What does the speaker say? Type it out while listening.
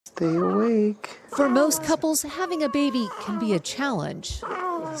Stay awake. For most couples, having a baby can be a challenge.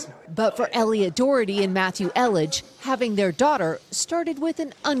 But for Elliot Doherty and Matthew Elledge, having their daughter started with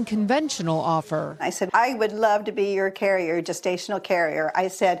an unconventional offer. I said, I would love to be your carrier, gestational carrier. I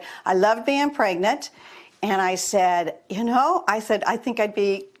said, I loved being pregnant. And I said, I think I'd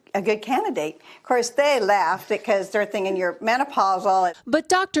be a good candidate. Of course, they laughed because they're thinking you're menopausal. But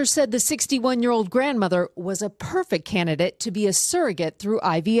doctors said the 61-year-old grandmother was a perfect candidate to be a surrogate through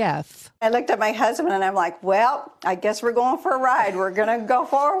IVF. I looked at my husband and I'm like, well, I guess we're going for a ride. We're going to go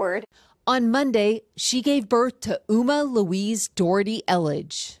forward. On Monday, she gave birth to Uma Louise Doherty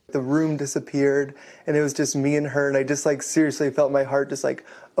Elledge. The room disappeared and it was just me and her, and I just seriously felt my heart just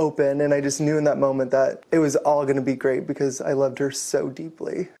open, and I just knew in that moment that it was all going to be great because I loved her so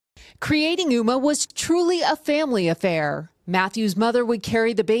deeply. Creating Uma was truly a family affair. Matthew's mother would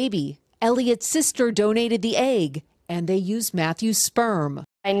carry the baby. Elliot's sister donated the egg, and they used Matthew's sperm.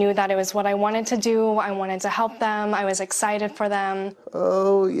 I knew that it was what I wanted to do. I wanted to help them. I was excited for them.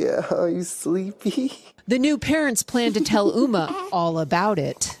 Oh, yeah. Are you sleepy? The new parents plan to tell Uma all about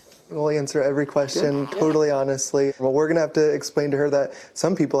it. We'll answer every question totally honestly. Well, we're going to have to explain to her that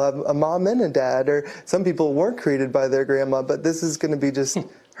some people have a mom and a dad, or some people weren't created by their grandma, but this is going to be just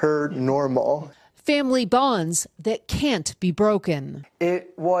her normal. Family bonds that can't be broken.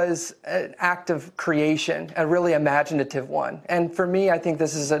 It was an act of creation, a really imaginative one. And for me, I think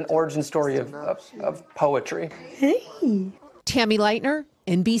this is an origin story of poetry. Hey. Tammy Leitner,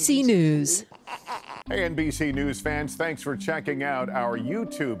 NBC News. Hey, NBC News fans, thanks for checking out our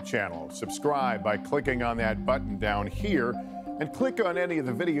YouTube channel. Subscribe by clicking on that button down here, and click on any of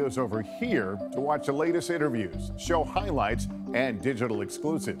the videos over here to watch the latest interviews, show highlights, and digital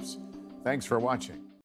exclusives. Thanks for watching.